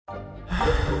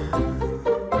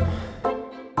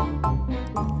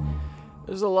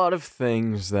There's a lot of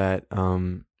things that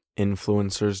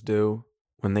influencers do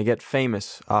when they get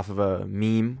famous off of a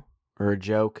meme or a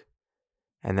joke,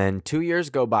 and then 2 years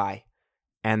go by,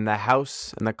 and the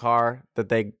house and the car that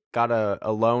they got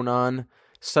a loan on,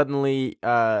 suddenly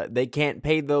they can't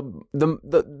pay the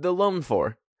loan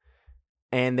for,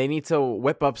 and they need to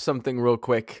whip up something real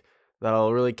quick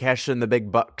that'll really cash in the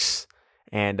big bucks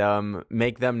and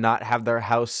make them not have their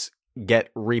house get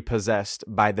repossessed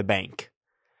by the bank.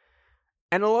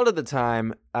 And a lot of the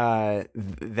time,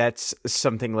 that's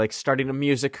something like starting a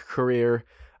music career,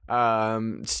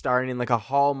 starring in like a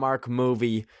Hallmark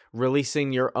movie,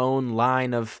 releasing your own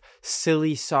line of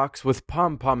silly socks with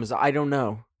pom-poms. I don't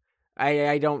know.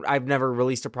 I've never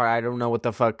released a product. I don't know what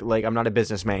the fuck, like, I'm not a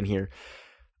businessman here.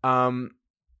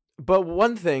 But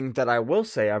one thing that I will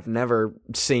say I've never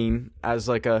seen as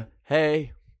like a,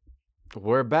 hey,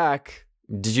 we're back.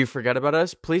 Did you forget about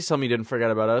us? Please tell me you didn't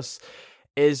forget about us.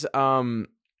 Is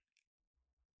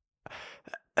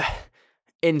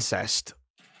incest.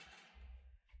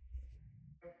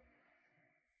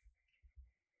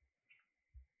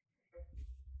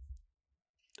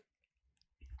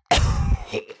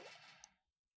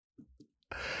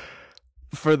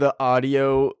 For the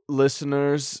audio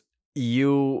listeners,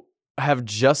 you have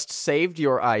just saved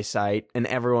your eyesight, and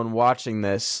everyone watching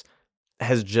this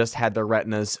has just had their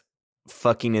retinas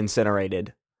fucking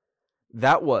incinerated.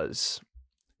 That was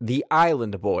the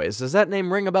Island Boys. Does that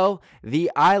name ring a bell?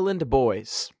 The Island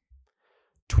Boys.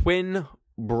 Twin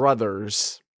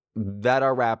brothers that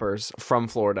are rappers from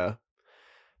Florida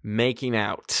making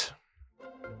out.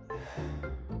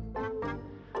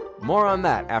 More on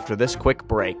that after this quick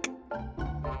break.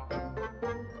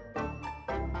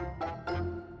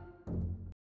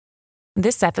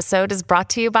 This episode is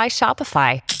brought to you by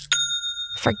Shopify.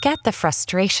 Forget the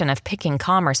frustration of picking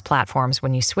commerce platforms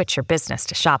when you switch your business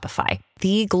to Shopify,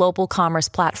 the global commerce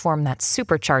platform that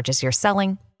supercharges your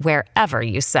selling wherever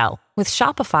you sell. With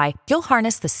Shopify, you'll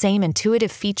harness the same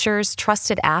intuitive features,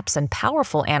 trusted apps, and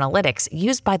powerful analytics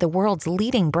used by the world's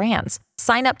leading brands.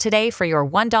 Sign up today for your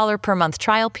 $1 per month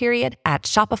trial period at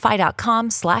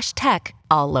shopify.com/tech,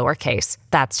 all lowercase.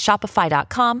 That's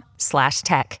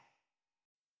shopify.com/tech.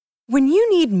 When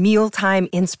you need mealtime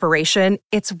inspiration,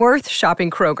 it's worth shopping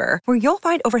Kroger, where you'll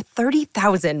find over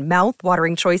 30,000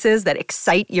 mouth-watering choices that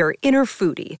excite your inner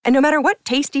foodie. And no matter what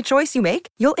tasty choice you make,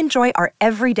 you'll enjoy our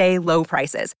everyday low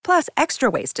prices, plus extra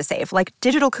ways to save, like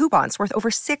digital coupons worth over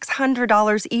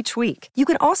 $600 each week. You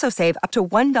can also save up to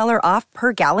 $1 off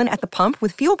per gallon at the pump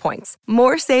with fuel points.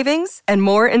 More savings and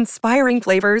more inspiring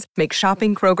flavors make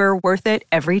shopping Kroger worth it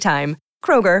every time.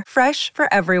 Kroger, fresh for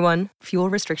everyone. Fuel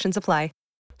restrictions apply.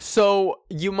 So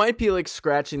you might be like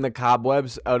scratching the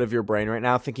cobwebs out of your brain right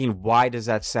now, thinking, why does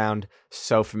that sound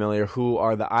so familiar? Who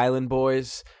are the Island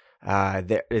Boys?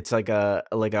 It's like a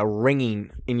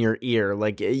ringing in your ear,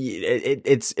 like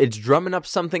it's drumming up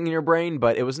something in your brain,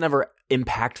 but it was never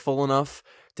impactful enough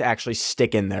to actually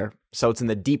stick in there. So it's in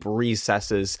the deep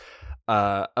recesses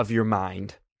of your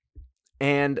mind.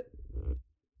 And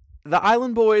the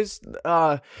Island Boys,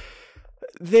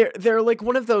 they're like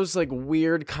one of those like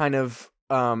weird kind of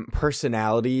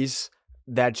personalities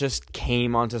that just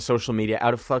came onto social media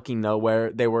out of fucking nowhere.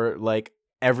 They were like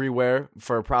everywhere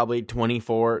for probably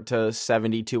 24 to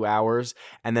 72 hours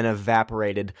and then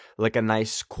evaporated like a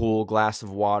nice cool glass of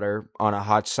water on a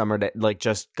hot summer day, like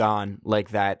just gone like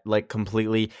that, like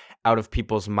completely out of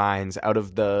people's minds, out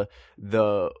of the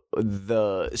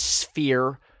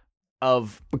sphere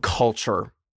of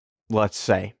culture, let's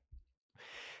say.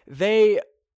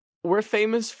 We're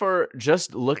famous for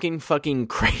just looking fucking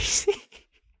crazy.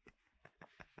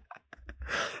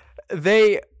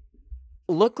 They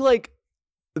look like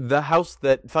the house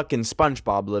that fucking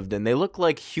SpongeBob lived in. They look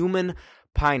like human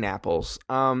pineapples.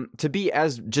 To be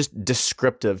as just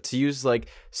descriptive, to use like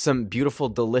some beautiful,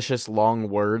 delicious long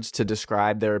words to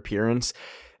describe their appearance,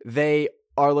 they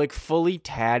are like fully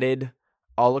tatted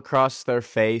all across their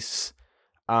face.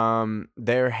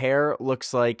 Their hair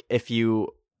looks like if you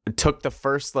took the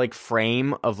first like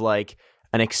frame of like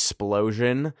an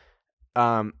explosion,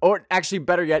 or actually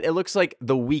better yet, it looks like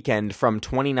The Weeknd from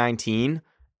 2019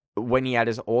 when he had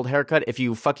his old haircut. If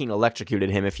you fucking electrocuted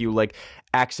him, if you like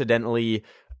accidentally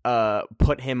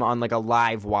put him on like a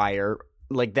live wire,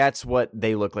 like that's what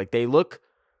they look like. They looked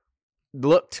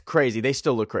crazy. They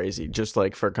still look crazy, just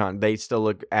like they still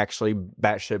look actually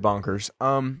batshit bonkers.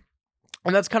 And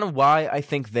that's kind of why I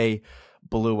think they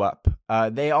blew up.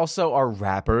 They also are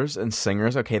rappers and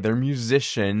singers. Okay, they're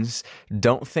musicians.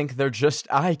 Don't think they're just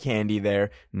eye candy there.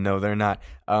 No, they're not.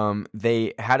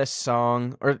 They had a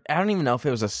song, or I don't even know if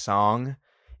it was a song.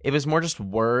 It was more just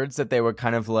words that they were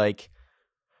kind of like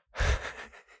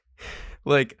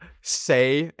like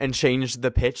say and change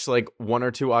the pitch like 1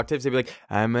 or 2 octaves. They'd be like,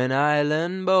 I'm an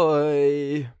island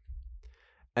boy.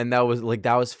 And that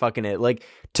was fucking it. Like,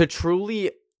 to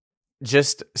truly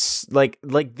just like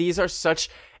these are such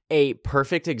a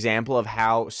perfect example of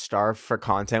how starved for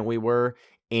content we were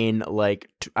in, like,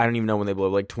 I don't even know when they blew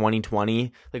up, like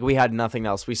 2020. Like, we had nothing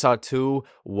else. We saw 2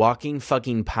 walking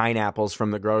fucking pineapples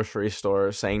from the grocery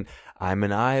store saying, I'm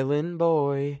an island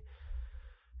boy.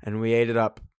 And we ate it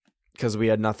up because we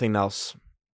had nothing else.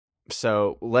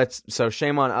 So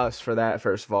shame on us for that,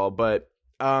 first of all. But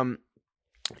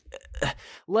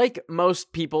like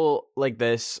most people like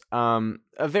this, a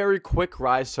very quick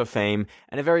rise to fame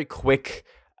and a very quick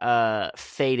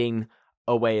fading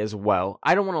away as well.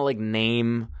 I don't want to like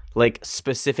name like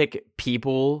specific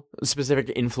people, specific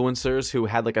influencers who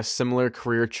had like a similar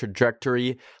career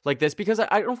trajectory like this, because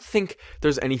I don't think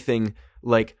there's anything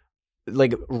like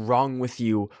wrong with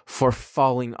you for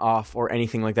falling off or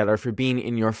anything like that, or for being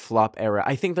in your flop era.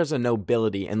 I think there's a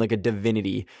nobility and like a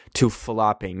divinity to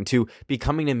flopping, to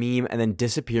becoming a meme and then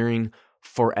disappearing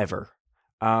forever.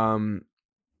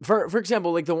 For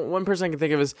example, like the one person I can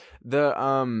think of is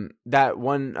the that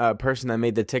one person that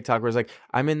made the TikTok where it's like,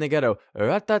 I'm in the ghetto,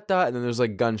 and then there's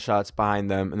like gunshots behind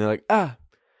them and they're like, ah,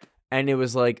 and it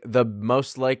was like the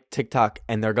most liked TikTok,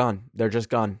 and they're gone. They're just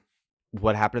gone.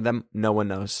 What happened to them? No one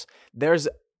knows. There's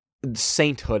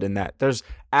sainthood in that. There's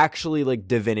actually like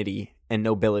divinity and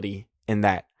nobility in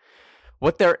that.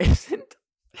 What there isn't,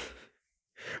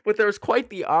 what there's quite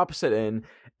the opposite in,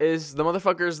 is the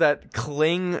motherfuckers that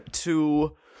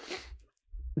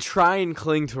try and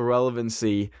cling to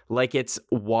relevancy like it's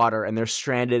water, and they're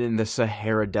stranded in the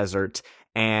Sahara Desert,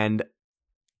 and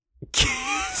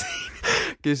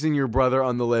kissing your brother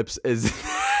on the lips is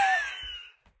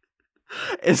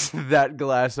that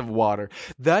glass of water.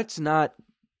 That's the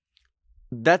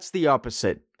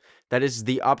opposite. That is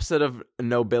the opposite of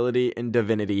nobility and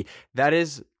divinity. That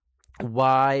is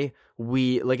why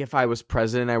we, like, if I was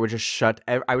president, I would just shut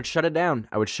it down.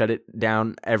 I would shut it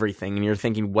down, everything. And you're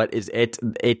thinking, what is it?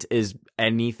 It is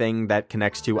anything that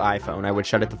connects to iPhone. I would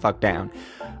shut it the fuck down.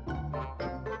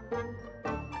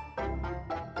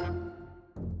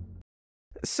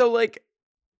 So, like,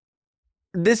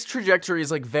 this trajectory is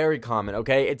like very common,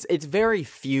 okay? It's very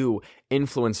few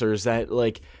influencers that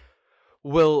like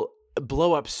will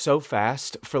blow up so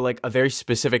fast for like a very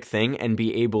specific thing and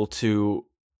be able to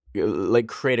like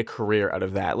create a career out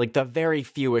of that. Like, the very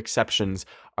few exceptions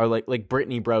are like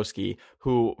Brittany Broski,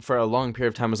 who for a long period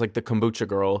of time was like the kombucha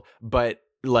girl, but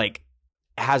like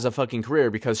has a fucking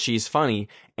career because she's funny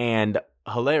and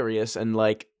hilarious and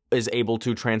like is able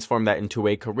to transform that into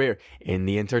a career in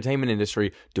the entertainment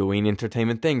industry, doing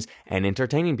entertainment things and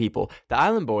entertaining people. The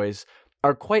Island Boys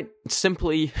are quite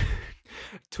simply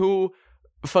 2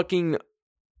 fucking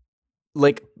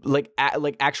like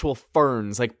actual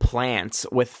ferns, like plants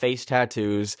with face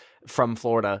tattoos from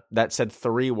Florida that said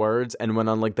 3 words and went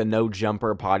on like the No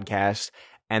Jumper podcast,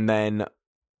 and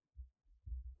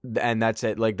that's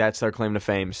it. Like, that's their claim to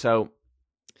fame. So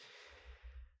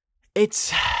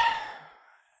it's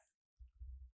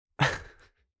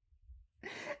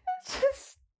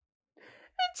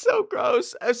it's so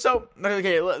gross. So,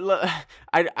 okay,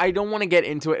 I don't want to get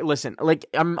into it. Listen, like,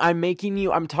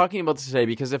 I'm talking about this today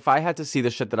because if I had to see the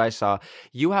shit that I saw,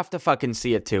 you have to fucking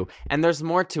see it too. And there's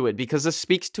more to it because this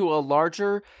speaks to a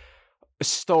larger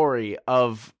story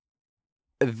of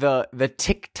the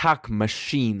TikTok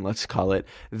machine, let's call it,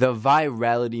 the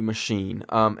virality machine,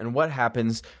 and what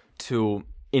happens to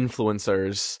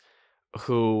influencers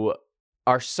who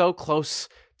are so close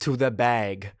to the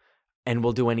bag and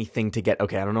will do anything to get,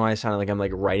 okay, I don't know why I sounded like I'm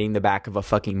like writing the back of a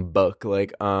fucking book,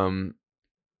 like like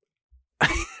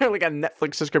a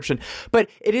Netflix subscription. But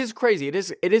it is crazy. It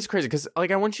is crazy because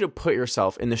like I want you to put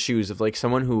yourself in the shoes of like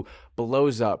someone who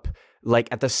blows up like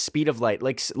at the speed of light.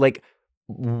 Like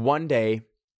one day,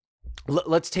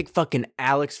 let's take fucking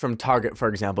Alex from Target, for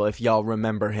example, if y'all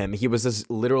remember him. He was this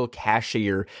literal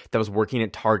cashier that was working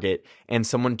at Target, and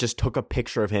someone just took a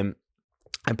picture of him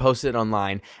and posted it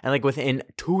online, and like within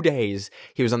 2 days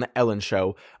he was on the Ellen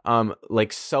show,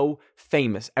 like so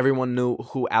famous, everyone knew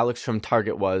who Alex from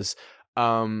Target was.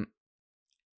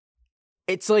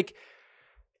 It's like,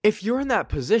 if you're in that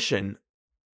position,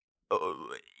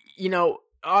 you know,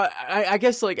 I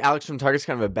guess like Alex from Target's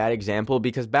kind of a bad example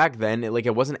because back then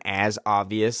it wasn't as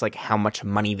obvious like how much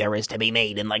money there is to be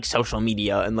made in like social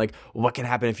media and like what can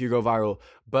happen if you go viral.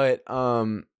 But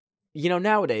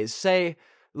nowadays, say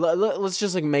let's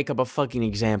just like make up a fucking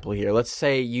example here. Let's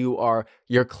say you're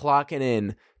clocking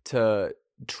in to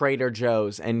Trader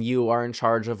Joe's and you are in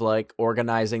charge of like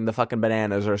organizing the fucking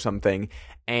bananas or something,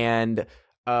 and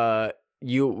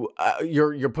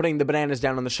you're putting the bananas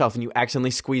down on the shelf and you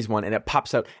accidentally squeeze one and it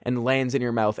pops out and lands in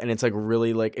your mouth and it's like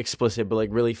really like explicit but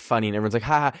like really funny and everyone's like,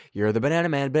 haha, you're the banana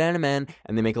man,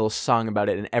 and they make a little song about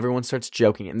it and everyone starts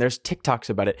joking and there's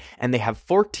TikToks about it and they have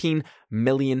 14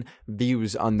 million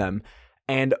views on them.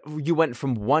 And you went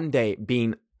from one day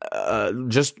being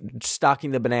just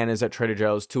stocking the bananas at Trader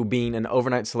Joe's to being an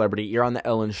overnight celebrity. You're on the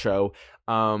Ellen show,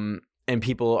 and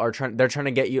people are trying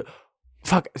to get you.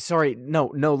 Fuck, sorry,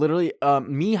 no, literally,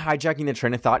 me hijacking the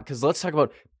train of thought, because let's talk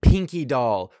about Pinky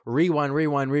Doll.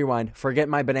 Rewind. Forget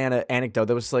my banana anecdote.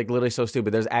 That was, like, literally so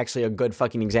stupid. There's actually a good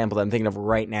fucking example that I'm thinking of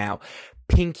right now.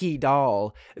 Pinky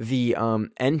Doll, the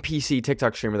NPC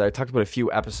TikTok streamer that I talked about a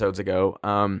few episodes ago,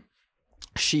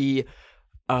 she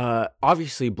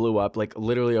obviously blew up, like,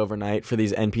 literally overnight for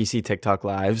these NPC TikTok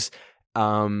lives,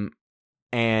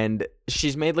 and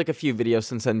she's made like a few videos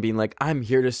since then being like, I'm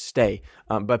here to stay.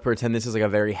 But pretend this is like a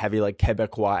very heavy like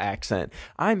Quebecois accent.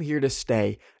 I'm here to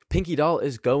stay. Pinky Doll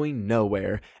is going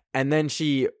nowhere. And then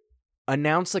she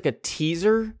announced like a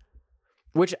teaser,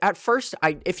 which at first,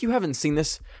 if you haven't seen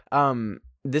this,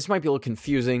 this might be a little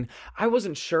confusing. I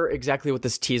wasn't sure exactly what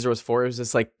this teaser was for. It was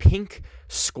this like pink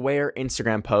square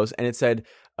Instagram post and it said,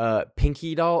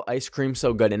 Pinky Doll ice cream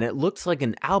so good. And it looked like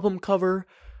an album cover,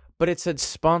 but it said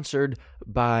sponsored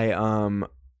by,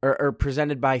 or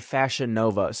presented by Fashion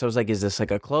Nova. So I was like, is this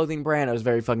like a clothing brand? I was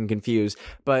very fucking confused.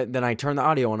 But then I turned the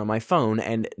audio on my phone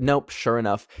and nope, sure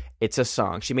enough, it's a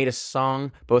song. She made a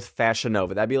song, both Fashion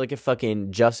Nova. That'd be like if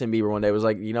fucking Justin Bieber one day was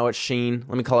like, you know what, Shein?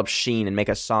 Let me call up Shein and make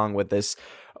a song with this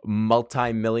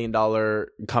multi-million-dollar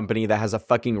company that has a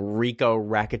fucking RICO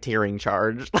racketeering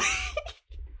charge.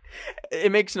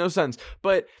 It makes no sense,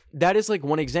 but that is like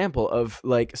one example of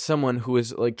like someone who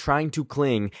is like trying to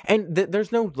cling, and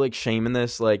there's no like shame in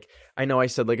this. Like, I know I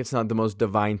said like it's not the most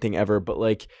divine thing ever, but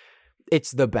like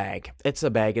it's the bag. It's a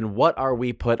bag, and what are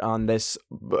we put on this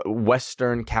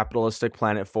Western capitalistic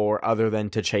planet for other than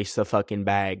to chase the fucking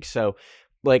bag? So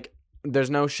like there's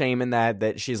no shame in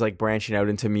that she's like branching out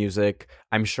into music.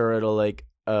 I'm sure it'll like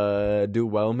do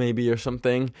well maybe or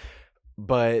something,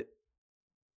 but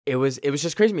it was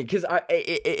just crazy to me because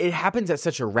it happens at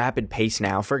such a rapid pace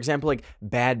now. For example, like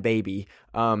Bad Baby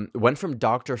went from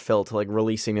Dr. Phil to like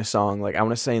releasing a song, like I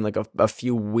want to say in like a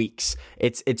few weeks.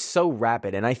 It's so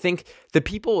rapid, and I think the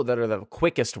people that are the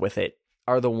quickest with it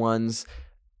are the ones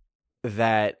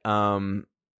that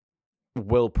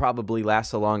will probably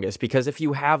last the longest, because if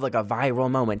you have like a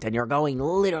viral moment and you're going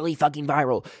literally fucking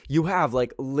viral, you have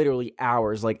like literally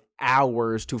hours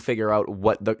to figure out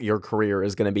what your career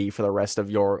is going to be for the rest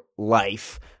of your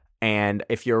life. And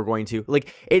if you're going to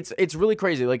like, it's really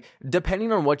crazy. Like,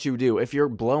 depending on what you do, if you're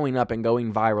blowing up and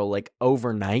going viral like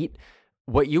overnight,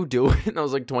 what you do in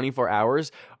those like 24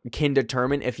 hours can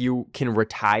determine if you can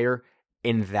retire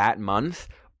in that month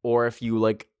or if you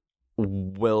like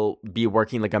will be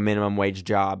working like a minimum wage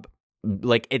job.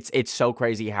 Like it's so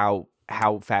crazy how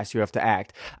fast you have to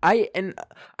act.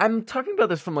 I'm talking about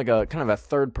this from like a kind of a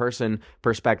third person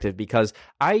perspective, because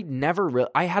I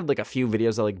had like a few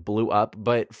videos that like blew up,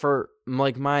 but for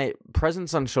like my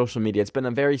presence on social media, it's been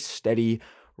a very steady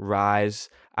rise.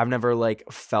 I've never like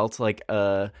felt like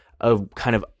a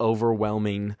kind of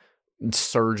overwhelming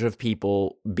surge of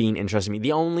people being interested in me.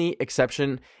 The only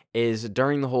exception is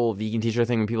during the whole vegan teacher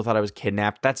thing when people thought I was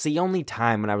kidnapped. That's the only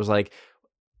time when I was like,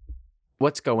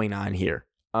 what's going on here?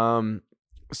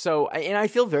 So I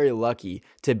feel very lucky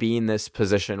to be in this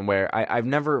position where I've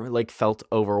never like felt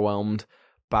overwhelmed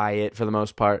by it for the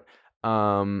most part.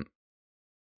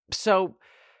 So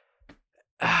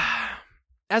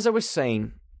as I was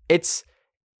saying,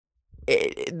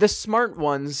 the smart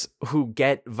ones who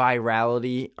get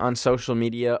virality on social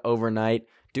media overnight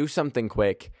do something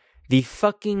quick. The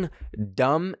fucking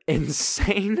dumb,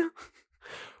 insane,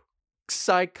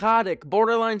 psychotic,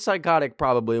 borderline psychotic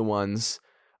probably ones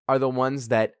are the ones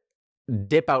that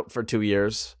dip out for 2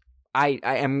 years.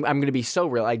 I'm going to be so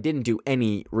real. I didn't do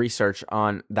any research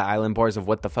on the Island Boys of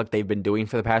what the fuck they've been doing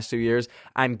for the past 2 years.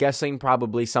 I'm guessing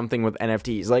probably something with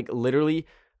NFTs. Like, literally,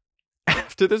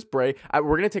 after this break,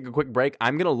 we're going to take a quick break.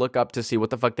 I'm going to look up to see what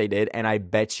the fuck they did, and I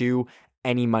bet you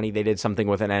any money they did something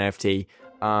with an NFT.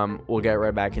 We'll get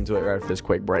right back into it right after this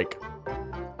quick break.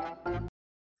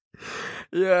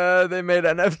 Yeah, they made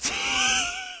NFT.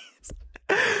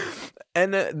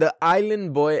 And the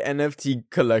Island Boy NFT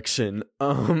collection,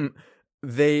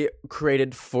 they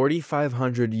created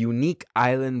 4,500 unique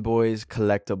Island Boys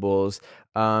collectibles.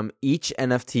 Each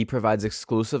NFT provides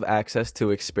exclusive access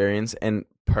to experience and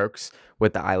perks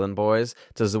with the Island Boys.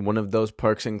 Does one of those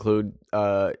perks include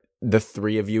the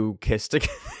three of you kiss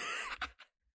together?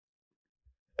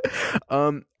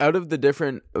 Out of the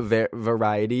different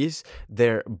varieties,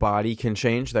 their body can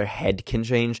change, their head can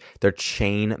change, their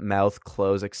chain, mouth,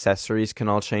 clothes, accessories can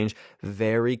all change.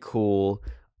 Very cool.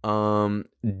 Diplo,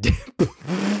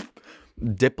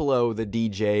 the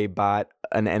DJ, bought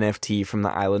an NFT from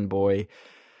the Island Boy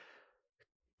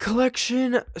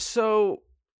collection. So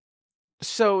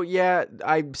yeah,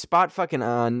 I spot fucking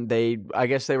on. I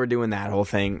guess they were doing that whole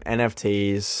thing.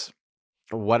 NFTs,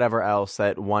 whatever else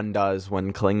that one does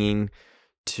when clinging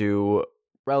to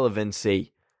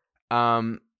relevancy.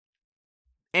 And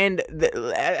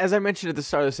as I mentioned at the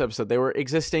start of this episode, they were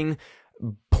existing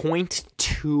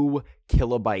 0.2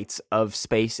 kilobytes of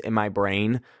space in my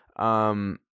brain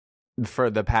for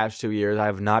the past 2 years. I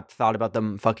have not thought about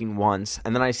them fucking once.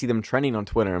 And then I see them trending on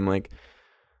Twitter. I'm like,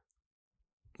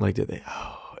 did they?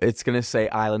 Oh, it's going to say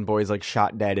Island Boys like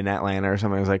shot dead in Atlanta or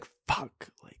something. I was like, fuck.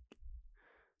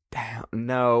 Damn,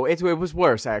 no, it was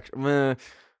worse, actually.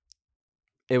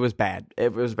 It was bad.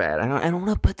 It was bad. I don't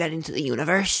want to put that into the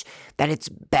universe, that it's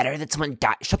better that someone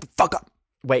died. Shut the fuck up.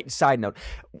 Wait, side note.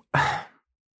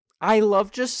 I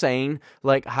love just saying,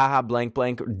 like, haha, blank,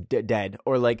 blank, dead.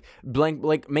 Or, like, blank,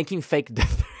 like, making fake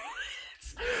death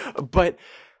threats. But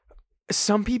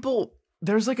some people,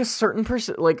 there's, like, a certain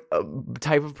person, like, a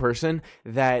type of person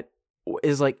that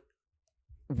is, like,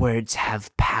 words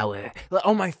have power. Like,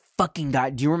 oh my fucking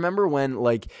god! Do you remember when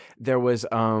like there was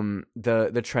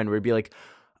the trend where it'd be like,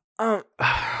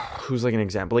 who's like an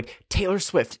example, like Taylor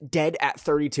Swift dead at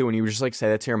 32, and you would just like say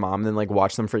that to your mom and then like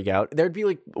watch them freak out. There'd be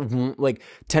like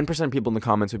 10% of people in the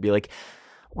comments would be like,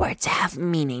 words have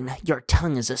meaning. Your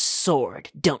tongue is a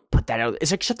sword. Don't put that out.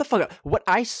 It's like, shut the fuck up. What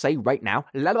I say right now,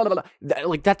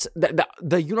 like that's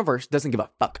the universe doesn't give a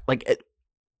fuck. Like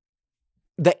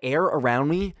the air around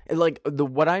me, like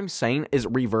what I'm saying is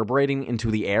reverberating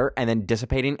into the air and then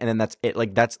dissipating, and then that's it.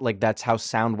 That's how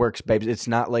sound works, babes. It's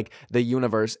not like the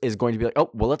universe is going to be like,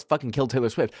 oh, well, let's fucking kill Taylor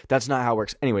Swift. That's not how it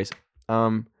works. Anyways,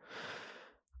 I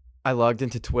logged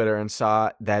into Twitter and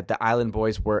saw that the Island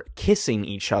Boys were kissing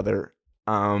each other.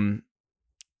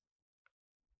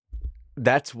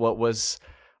 That's what was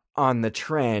on the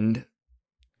trend.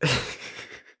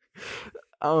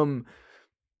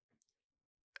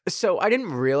 So I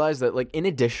didn't realize that, like, in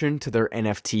addition to their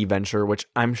NFT venture, which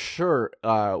I'm sure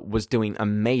was doing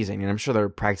amazing, and I'm sure they're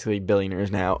practically billionaires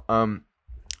now,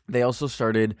 they also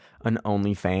started an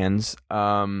OnlyFans.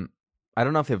 I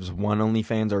don't know if it was one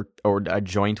OnlyFans or a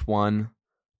joint one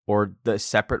or the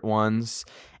separate ones.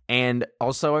 And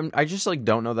also, I just, like,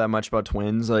 don't know that much about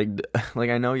twins. Like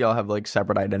I know y'all have, like,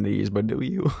 separate identities, but do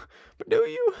you?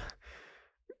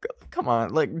 Come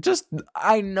on, like, just,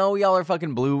 I know y'all are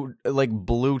fucking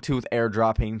Bluetooth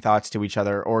airdropping thoughts to each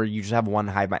other, or you just have one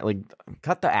hive mind. Like,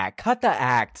 cut the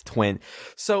act, twin.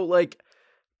 So, like,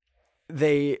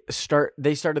 they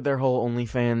started their whole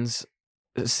OnlyFans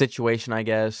situation, I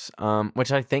guess,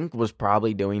 which I think was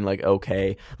probably doing, like,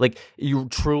 okay. Like, you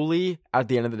truly, at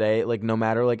the end of the day, like, no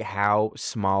matter, like, how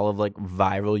small of, like,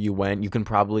 viral you went, you can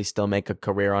probably still make a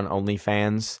career on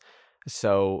OnlyFans.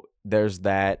 So, there's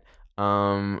that.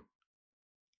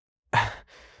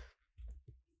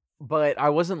 But I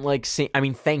wasn't like seeing, I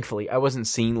mean, thankfully, I wasn't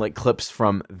seeing like clips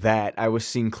from that. I was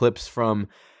seeing clips from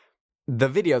the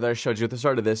video that I showed you at the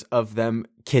start of this of them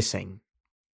kissing.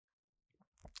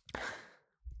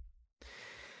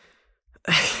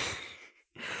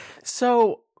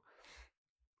 So,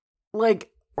 like,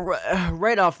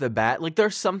 right off the bat, like,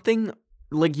 there's something.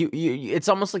 Like, you it's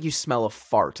almost like you smell a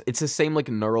fart. It's the same, like,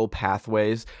 neural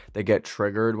pathways that get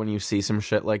triggered when you see some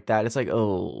shit like that. It's like,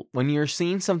 oh, when you're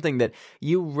seeing something that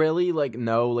you really, like,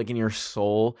 know, like, in your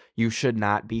soul, you should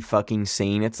not be fucking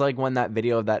seeing. It's like when that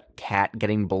video of that cat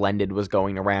getting blended was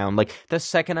going around. Like, the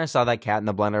second I saw that cat in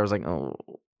the blender, I was like, oh.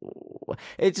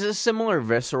 It's a similar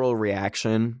visceral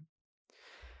reaction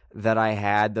that I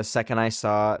had the second I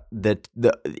saw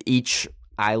each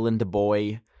Island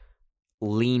Boy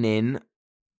lean in.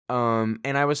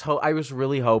 And I was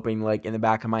really hoping, like, in the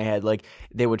back of my head, like,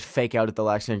 they would fake out at the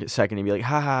last second and be like,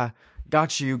 haha,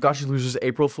 got you losers,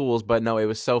 April Fools. But no, it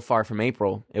was so far from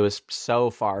April. And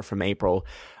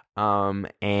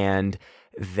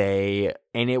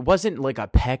it wasn't like a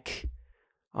peck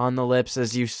on the lips,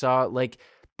 as you saw. Like,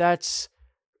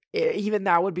 even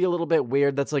that would be a little bit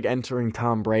weird. That's like entering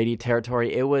Tom Brady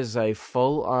territory. It was a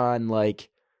full on, like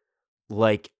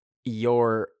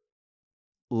your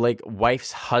like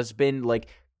wife's husband like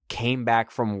came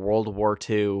back from World War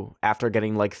II after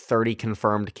getting like 30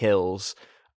 confirmed kills,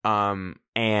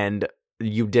 and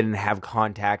you didn't have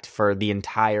contact for the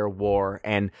entire war,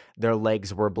 and their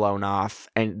legs were blown off,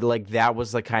 and like that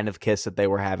was the kind of kiss that they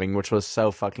were having, which was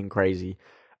so fucking crazy.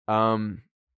 And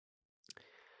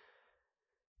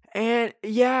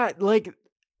yeah, like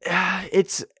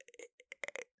it's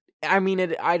I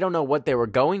mean, I don't know what they were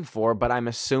going for, but I'm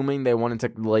assuming they wanted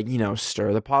to, like, you know,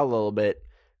 stir the pot a little bit,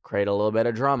 create a little bit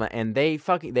of drama, and they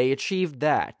achieved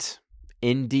that,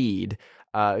 indeed,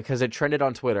 because it trended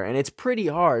on Twitter, and it's pretty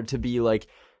hard to be like,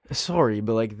 sorry,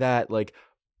 but like that, like,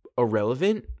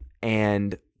 irrelevant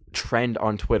and trend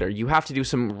on Twitter. You have to do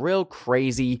some real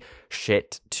crazy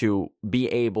shit to be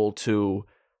able to,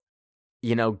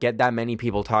 you know, get that many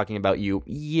people talking about you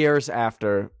years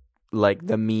after like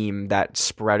the meme that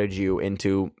spreaded you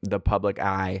into the public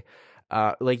eye.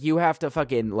 Like you have to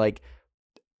fucking like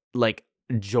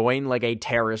join like a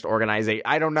terrorist organization.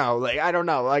 I don't know.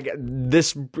 Like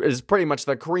this is pretty much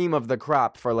the cream of the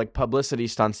crop for like publicity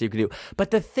stunts you could do.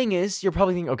 But the thing is, you're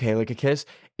probably thinking, okay, like a kiss,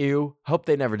 ew, hope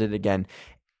they never did it again.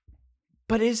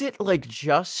 But is it like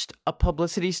just a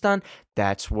publicity stunt?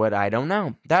 That's what I don't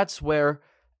know. That's where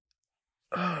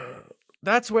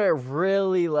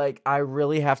really, like, I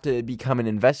really have to become an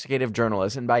investigative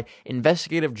journalist. And by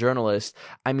investigative journalist,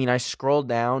 I mean I scrolled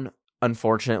down,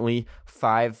 unfortunately,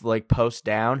 5 like posts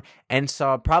down, and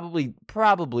saw probably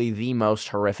the most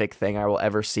horrific thing I will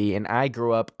ever see. And I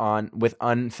grew up with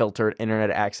unfiltered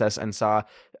internet access and saw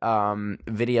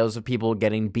videos of people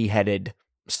getting beheaded.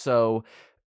 So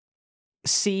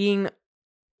seeing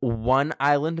one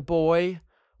island boy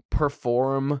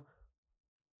perform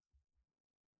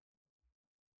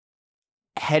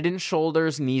head and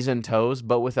shoulders, knees and toes,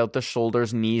 but without the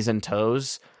shoulders, knees, and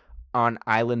toes on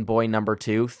Island Boy number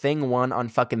 2, Thing 1 on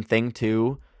fucking Thing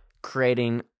 2,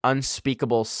 creating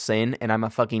unspeakable sin, and I'm a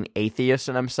fucking atheist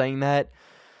and I'm saying that.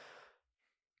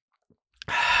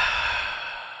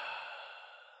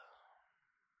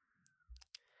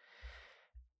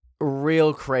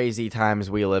 Real crazy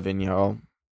times we live in, y'all.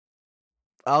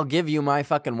 I'll give you my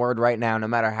fucking word right now, no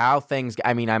matter how things...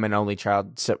 I mean, I'm an only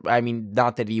child, so... I mean,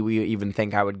 not that you even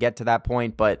think I would get to that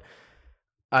point, but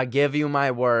I give you my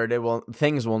word,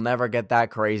 things will never get that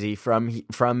crazy from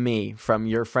me, from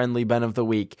your friendly Ben of the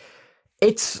Week.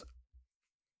 It's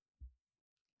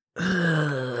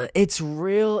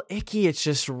real icky. It's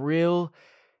just real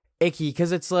icky,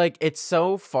 because it's like, it's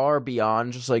so far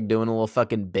beyond just like doing a little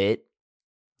fucking bit.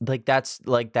 That's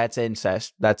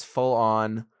incest. That's full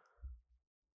on...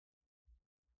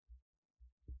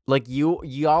 Like,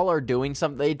 y'all are doing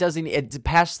something. It's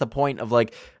past the point of,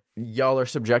 like, y'all are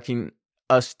subjecting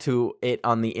us to it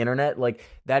on the internet. Like,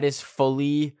 that is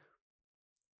fully,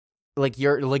 like,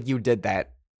 you did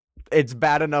that. It's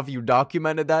bad enough you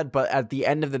documented that, but at the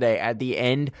end of the day, at the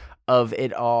end of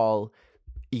it all,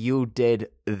 you did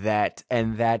that,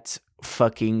 and that's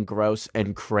fucking gross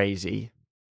and crazy.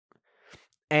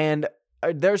 And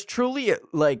there's truly,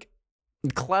 like,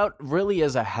 clout really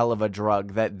is a hell of a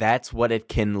drug. That's what it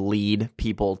can lead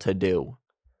people to do.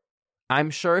 I'm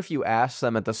sure if you asked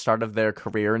them at the start of their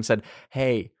career and said,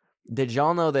 hey, did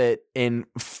y'all know that in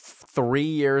 3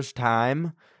 years'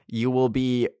 time, you will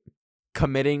be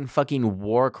committing fucking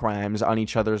war crimes on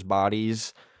each other's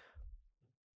bodies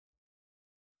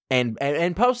and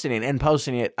posting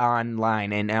it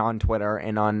online and on Twitter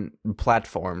and on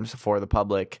platforms for the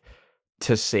public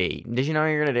to see? Did you know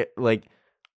you're gonna do, like...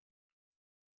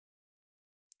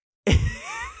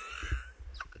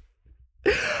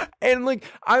 And like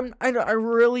I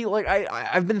really like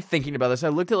I've been thinking about this. I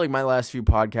looked at like my last few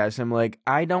podcasts. I'm like,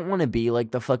 I don't want to be like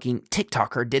the fucking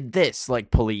TikToker did this like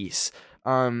police,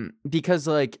 because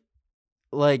like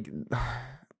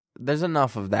there's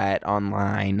enough of that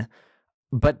online.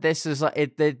 But this is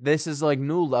like this is like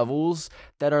new levels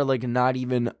that are like not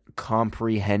even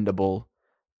comprehensible.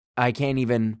 I can't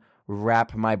even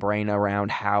wrap my brain around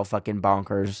how fucking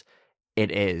bonkers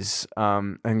it is.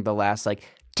 I think the last like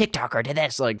TikToker did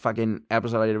this like fucking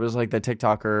episode I did, it was like the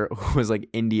TikToker who was like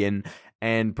Indian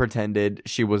and pretended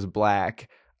she was black.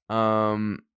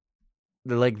 Like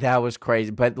that was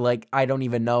crazy, but like I don't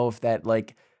even know if that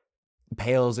like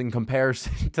pales in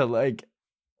comparison to like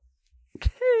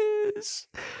Kiss.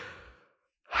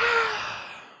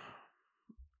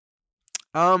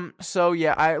 So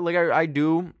yeah, I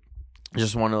do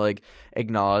just want to like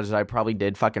acknowledge that I probably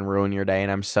did fucking ruin your day,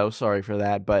 and I'm so sorry for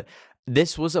that, but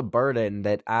this was a burden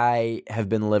that I have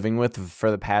been living with for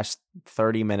the past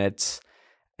 30 minutes,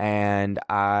 and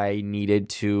I needed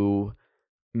to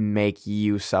make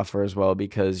you suffer as well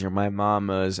because you're my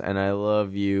mama's and I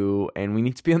love you and we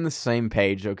need to be on the same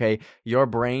page, okay? Your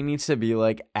brain needs to be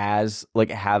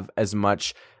have as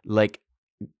much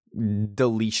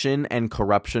deletion and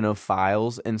corruption of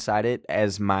files inside it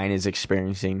as mine is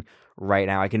experiencing right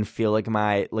now. I can feel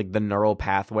the neural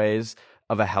pathways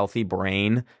of a healthy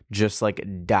brain just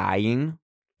dying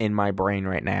in my brain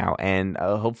right now, and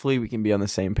hopefully we can be on the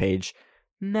same page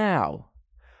now.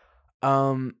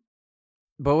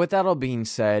 But with that all being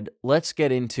said, let's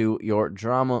get into your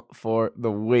drama for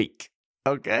the week.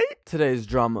 Okay? Today's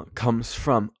drama comes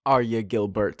from Arya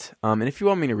Gilbert. And if you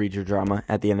want me to read your drama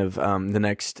at the end of the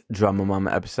next Drama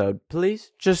Mama episode,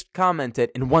 please just comment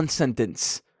it in one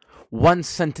sentence. One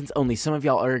sentence only. Some of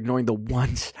y'all are ignoring the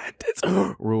one sentence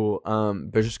rule.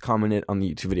 But just comment it on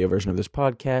the YouTube video version of this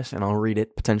podcast, and I'll read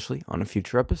it potentially on a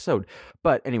future episode.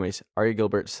 But anyways, Arya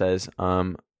Gilbert says,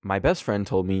 my best friend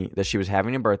told me that she was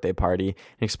having a birthday party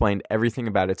and explained everything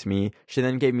about it to me. She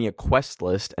then gave me a quest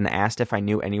list and asked if I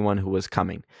knew anyone who was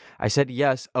coming. I said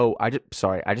yes. Oh, I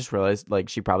just realized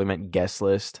she probably meant guest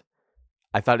list.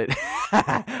 I thought it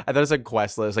was a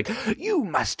quest list. You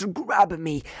must grab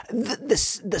me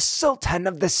the Sultan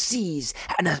of the Seas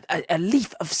and a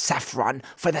leaf of saffron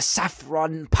for the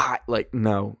saffron pie.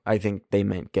 No, I think they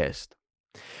meant guest.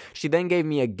 She then gave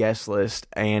me a guest list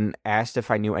and asked if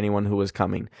I knew anyone who was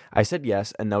coming. I said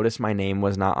yes and noticed my name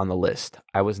was not on the list.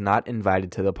 I was not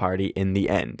invited to the party in the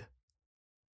end.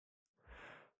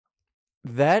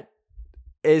 That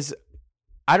is,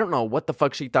 I don't know what the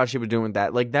fuck she thought she was doing with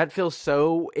that. That feels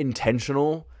so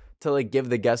intentional to give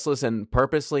the guest list and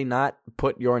purposely not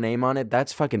put your name on it.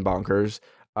 That's fucking bonkers.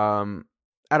 I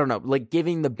don't know,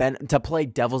 giving to play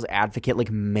devil's advocate,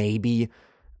 maybe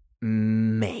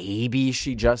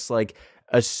she just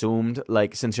assumed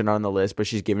since you're not on the list, but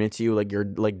she's giving it to you you're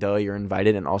duh, you're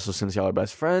invited, and also since y'all are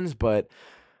best friends, but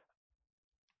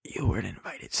you weren't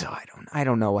invited, so I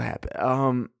don't know what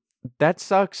happened. That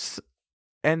sucks,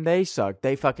 and they suck.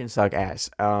 They fucking suck ass.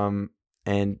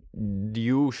 And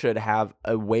you should have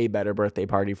a way better birthday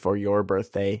party for your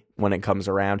birthday when it comes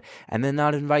around, and then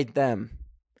not invite them.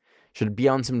 Should be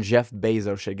on some Jeff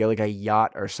Bezos shit, get a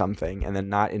yacht or something, and then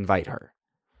not invite her.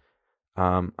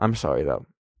 I'm sorry though.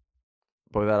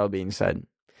 But with that all being said,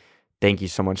 thank you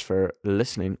so much for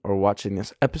listening or watching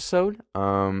this episode.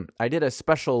 I did a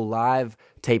special live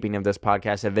taping of this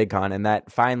podcast at VidCon, and I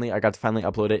got to finally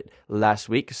upload it last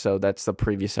week. So that's the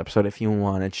previous episode if you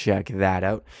want to check that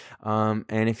out.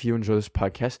 And if you enjoy this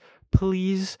podcast,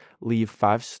 please leave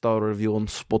 5-star review on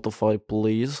Spotify,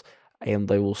 please.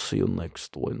 And I will see you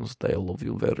next Wednesday. I love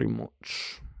you very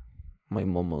much. My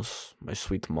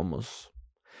sweet mamas.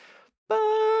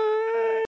 Bye.